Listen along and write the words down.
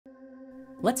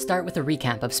Let's start with a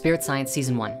recap of Spirit Science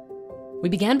Season 1. We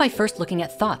began by first looking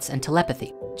at thoughts and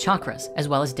telepathy, chakras, as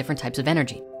well as different types of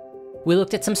energy. We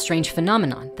looked at some strange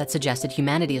phenomenon that suggested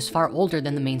humanity is far older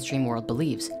than the mainstream world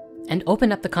believes, and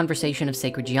opened up the conversation of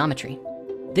sacred geometry.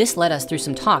 This led us through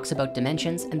some talks about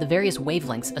dimensions and the various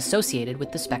wavelengths associated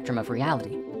with the spectrum of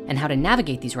reality, and how to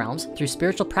navigate these realms through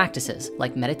spiritual practices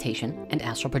like meditation and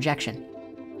astral projection.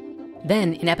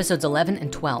 Then in episodes 11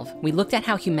 and 12, we looked at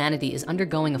how humanity is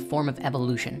undergoing a form of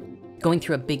evolution, going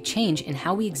through a big change in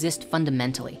how we exist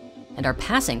fundamentally, and are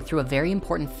passing through a very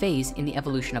important phase in the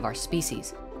evolution of our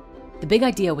species. The big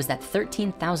idea was that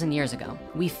 13,000 years ago,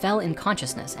 we fell in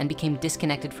consciousness and became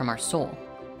disconnected from our soul.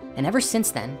 And ever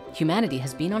since then, humanity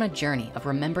has been on a journey of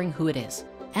remembering who it is,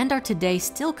 and are today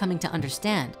still coming to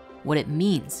understand what it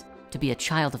means to be a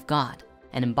child of God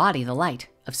and embody the light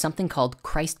of something called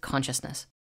Christ consciousness.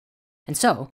 And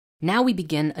so now we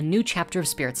begin a new chapter of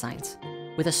Spirit Science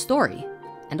with a story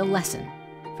and a lesson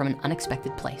from an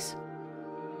unexpected place.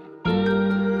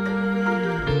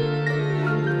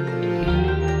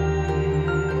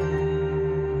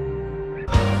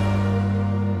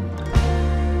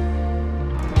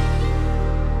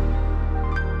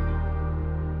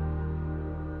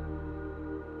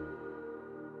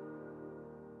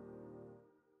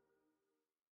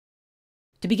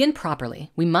 To begin properly,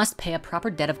 we must pay a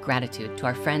proper debt of gratitude to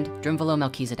our friend Drunvalo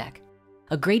Melchizedek.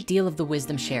 A great deal of the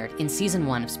wisdom shared in Season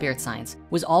 1 of Spirit Science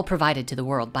was all provided to the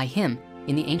world by him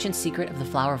in the ancient secret of the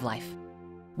flower of life.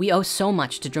 We owe so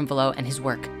much to Drunvalo and his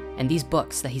work and these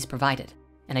books that he's provided,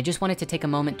 and I just wanted to take a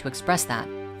moment to express that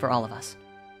for all of us.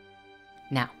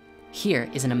 Now, here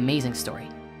is an amazing story.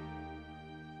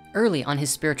 Early on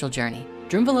his spiritual journey,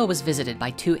 Drunvalo was visited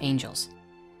by two angels.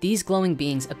 These glowing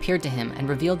beings appeared to him and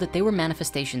revealed that they were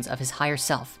manifestations of his higher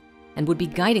self and would be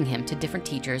guiding him to different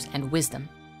teachers and wisdom.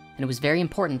 And it was very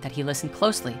important that he listened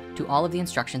closely to all of the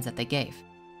instructions that they gave.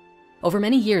 Over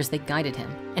many years, they guided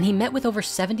him, and he met with over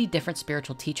 70 different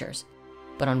spiritual teachers.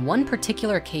 But on one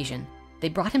particular occasion, they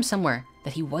brought him somewhere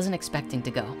that he wasn't expecting to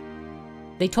go.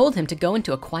 They told him to go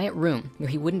into a quiet room where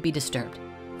he wouldn't be disturbed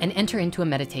and enter into a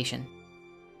meditation.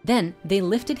 Then they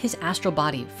lifted his astral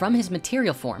body from his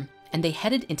material form, and they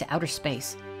headed into outer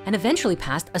space and eventually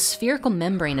passed a spherical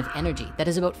membrane of energy that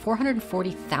is about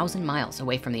 440,000 miles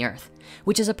away from the Earth,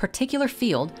 which is a particular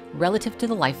field relative to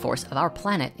the life force of our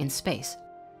planet in space.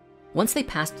 Once they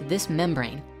passed this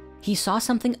membrane, he saw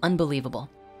something unbelievable.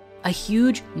 A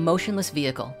huge motionless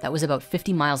vehicle that was about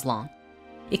 50 miles long.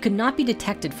 It could not be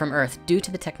detected from Earth due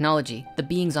to the technology the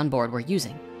beings on board were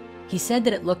using. He said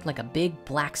that it looked like a big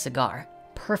black cigar,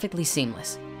 perfectly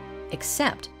seamless,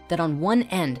 except that on one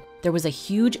end, there was a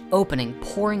huge opening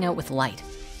pouring out with light.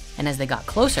 And as they got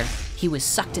closer, he was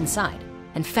sucked inside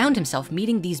and found himself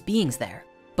meeting these beings there,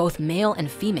 both male and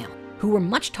female, who were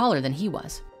much taller than he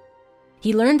was.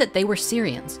 He learned that they were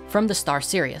Sirians from the star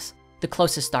Sirius, the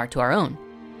closest star to our own,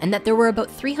 and that there were about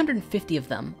 350 of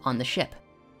them on the ship.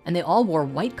 And they all wore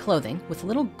white clothing with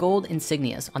little gold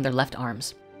insignias on their left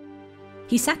arms.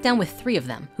 He sat down with 3 of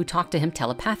them who talked to him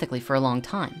telepathically for a long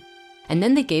time. And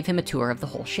then they gave him a tour of the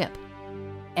whole ship.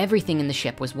 Everything in the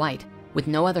ship was white with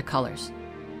no other colors.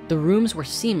 The rooms were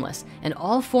seamless and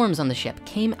all forms on the ship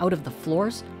came out of the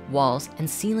floors, walls, and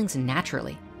ceilings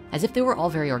naturally, as if they were all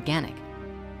very organic.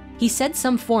 He said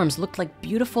some forms looked like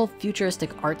beautiful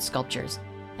futuristic art sculptures,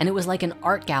 and it was like an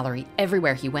art gallery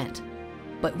everywhere he went.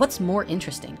 But what's more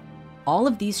interesting, all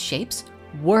of these shapes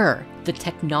were the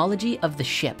technology of the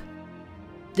ship.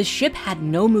 The ship had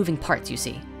no moving parts, you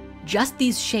see. Just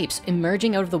these shapes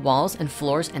emerging out of the walls and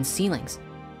floors and ceilings.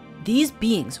 These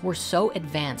beings were so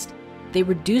advanced, they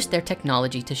reduced their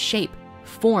technology to shape,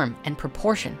 form, and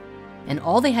proportion. And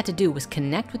all they had to do was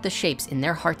connect with the shapes in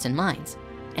their hearts and minds.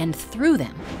 And through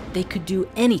them, they could do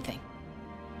anything.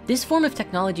 This form of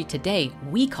technology today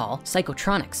we call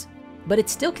psychotronics, but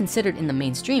it's still considered in the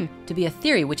mainstream to be a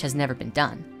theory which has never been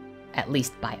done, at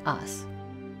least by us.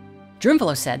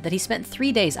 Drunvalo said that he spent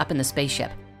 3 days up in the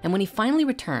spaceship, and when he finally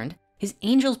returned, his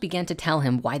angels began to tell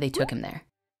him why they took him there.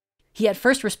 He at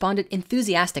first responded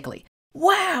enthusiastically,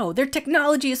 "Wow, their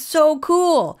technology is so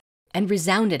cool," and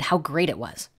resounded how great it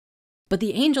was. But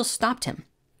the angels stopped him.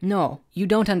 "No, you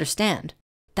don't understand.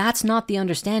 That's not the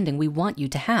understanding we want you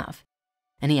to have."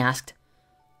 And he asked,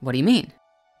 "What do you mean?"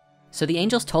 So the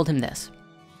angels told him this.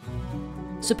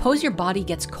 Suppose your body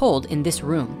gets cold in this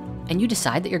room and you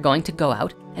decide that you're going to go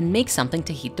out and make something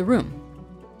to heat the room.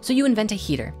 So you invent a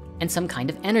heater and some kind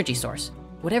of energy source,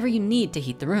 whatever you need to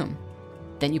heat the room.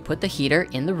 Then you put the heater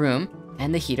in the room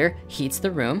and the heater heats the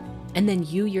room, and then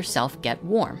you yourself get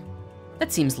warm.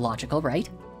 That seems logical, right?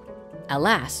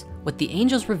 Alas, what the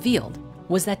angels revealed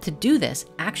was that to do this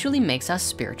actually makes us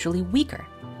spiritually weaker.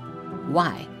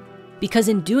 Why? Because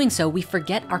in doing so, we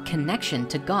forget our connection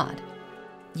to God.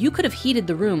 You could have heated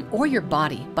the room or your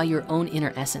body by your own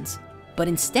inner essence, but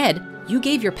instead you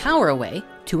gave your power away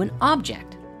to an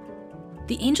object.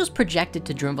 The angels projected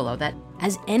to Drunvalo that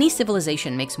as any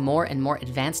civilization makes more and more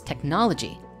advanced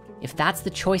technology, if that's the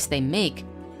choice they make,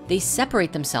 they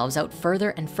separate themselves out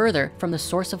further and further from the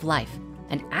source of life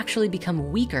and actually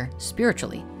become weaker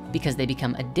spiritually because they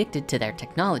become addicted to their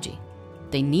technology.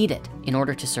 They need it in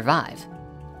order to survive.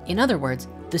 In other words,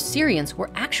 the Sirians were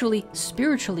actually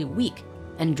spiritually weak,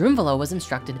 and Drunvalo was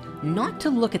instructed not to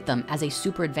look at them as a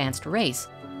super advanced race,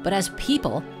 but as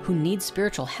people who need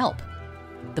spiritual help.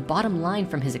 The bottom line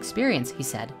from his experience, he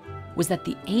said, was that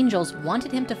the angels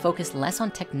wanted him to focus less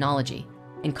on technology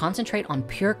and concentrate on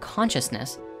pure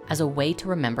consciousness as a way to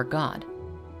remember God.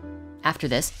 After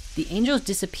this, the angels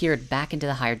disappeared back into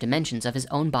the higher dimensions of his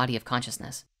own body of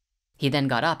consciousness. He then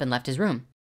got up and left his room.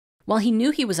 While he knew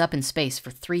he was up in space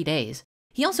for 3 days,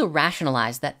 he also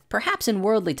rationalized that perhaps in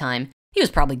worldly time, he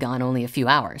was probably gone only a few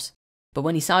hours. But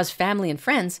when he saw his family and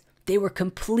friends, they were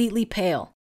completely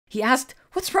pale. He asked,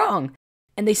 "What's wrong?"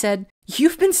 And they said,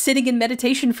 "You've been sitting in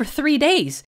meditation for 3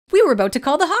 days. We were about to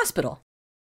call the hospital."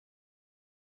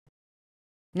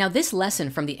 Now, this lesson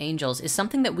from the angels is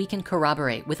something that we can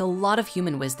corroborate with a lot of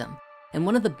human wisdom. And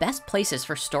one of the best places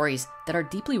for stories that are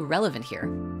deeply relevant here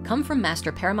come from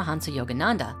Master Paramahansa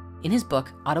Yogananda in his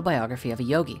book, Autobiography of a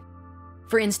Yogi.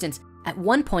 For instance, at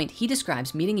one point he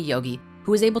describes meeting a yogi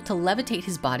who is able to levitate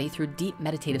his body through deep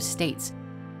meditative states.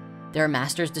 There are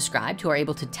masters described who are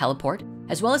able to teleport,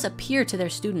 as well as appear to their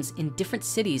students in different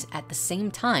cities at the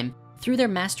same time through their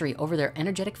mastery over their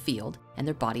energetic field and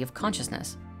their body of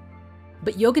consciousness.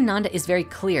 But Yogananda is very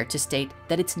clear to state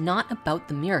that it's not about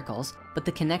the miracles, but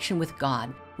the connection with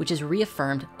God, which is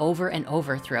reaffirmed over and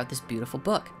over throughout this beautiful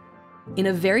book. In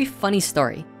a very funny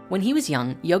story, when he was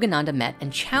young, Yogananda met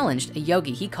and challenged a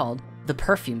yogi he called the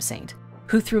Perfume Saint,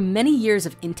 who through many years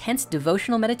of intense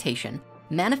devotional meditation,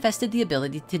 manifested the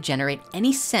ability to generate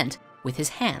any scent with his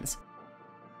hands.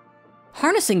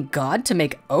 Harnessing God to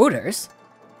make odors?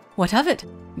 What of it?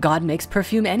 God makes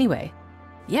perfume anyway.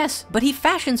 Yes, but he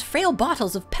fashions frail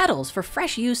bottles of petals for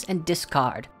fresh use and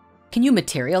discard. Can you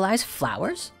materialize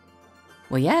flowers?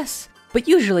 Well, yes, but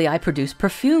usually I produce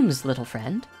perfumes, little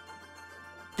friend.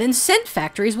 Then scent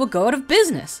factories will go out of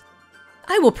business.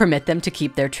 I will permit them to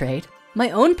keep their trade.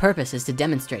 My own purpose is to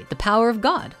demonstrate the power of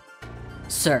God.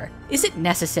 Sir, is it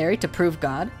necessary to prove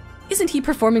God? Isn't he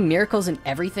performing miracles in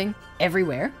everything,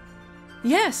 everywhere?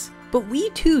 Yes, but we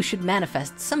too should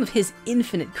manifest some of his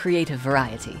infinite creative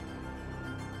variety.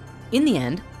 In the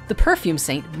end, the Perfume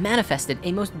Saint manifested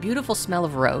a most beautiful smell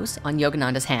of rose on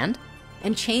Yogananda's hand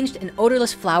and changed an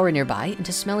odorless flower nearby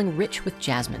into smelling rich with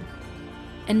jasmine.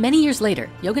 And many years later,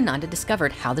 Yogananda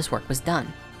discovered how this work was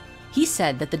done. He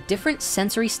said that the different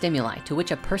sensory stimuli to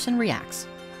which a person reacts,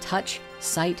 touch,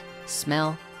 sight,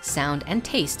 smell, sound, and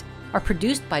taste, are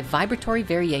produced by vibratory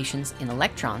variations in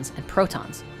electrons and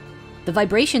protons. The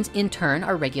vibrations in turn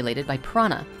are regulated by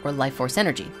prana, or life force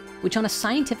energy, which on a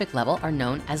scientific level are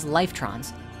known as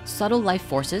lifetrons, subtle life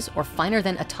forces or finer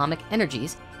than atomic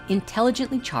energies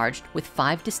intelligently charged with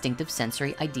 5 distinctive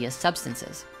sensory idea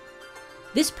substances.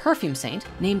 This perfume saint,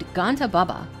 named Ganta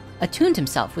Baba, attuned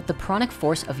himself with the pranic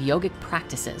force of yogic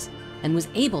practices and was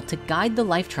able to guide the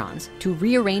lifetrons to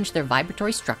rearrange their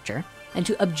vibratory structure and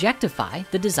to objectify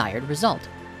the desired result.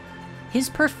 His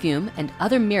perfume and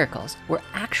other miracles were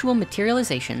actual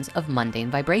materializations of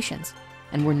mundane vibrations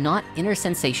and were not inner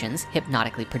sensations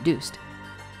hypnotically produced.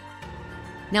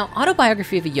 Now,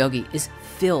 Autobiography of a Yogi is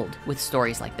filled with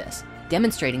stories like this,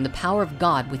 demonstrating the power of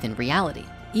God within reality,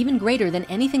 even greater than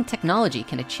anything technology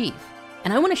can achieve.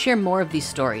 And I wanna share more of these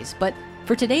stories, but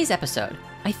for today's episode,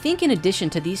 I think in addition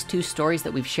to these 2 stories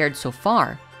that we've shared so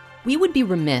far, we would be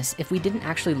remiss if we didn't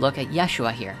actually look at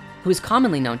Yeshua here, who is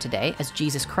commonly known today as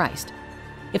Jesus Christ.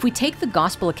 If we take the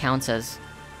gospel accounts as,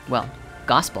 well,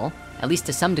 gospel, at least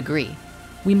to some degree,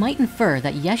 we might infer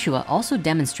that Yeshua also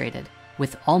demonstrated,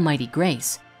 with almighty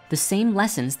grace, the same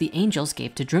lessons the angels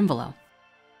gave to Drunvalo.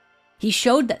 He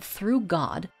showed that through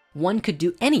God, one could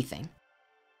do anything.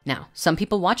 Now, some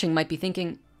people watching might be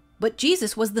thinking, but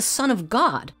Jesus was the Son of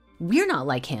God. We're not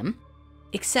like him.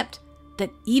 Except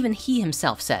that even he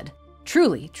himself said,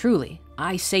 "Truly, truly,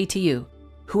 I say to you,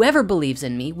 whoever believes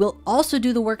in me will also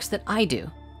do the works that I do,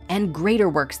 and greater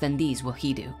works than these will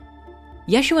he do."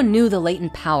 Yeshua knew the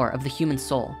latent power of the human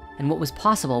soul and what was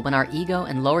possible when our ego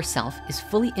and lower self is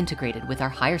fully integrated with our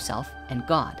higher self and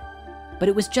God. But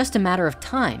it was just a matter of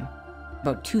time,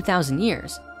 about 2,000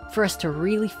 years, for us to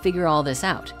really figure all this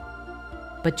out.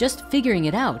 But just figuring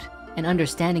it out and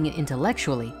understanding it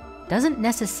intellectually doesn't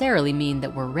necessarily mean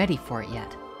that we're ready for it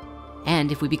yet.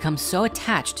 And if we become so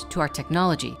attached to our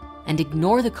technology and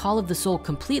ignore the call of the soul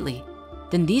completely,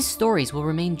 then these stories will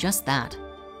remain just that,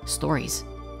 stories.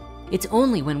 It's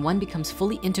only when one becomes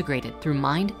fully integrated through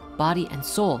mind, body, and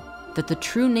soul that the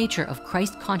true nature of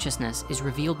Christ consciousness is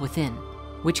revealed within,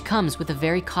 which comes with a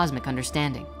very cosmic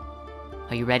understanding.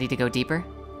 Are you ready to go deeper?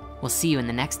 We'll see you in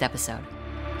the next episode.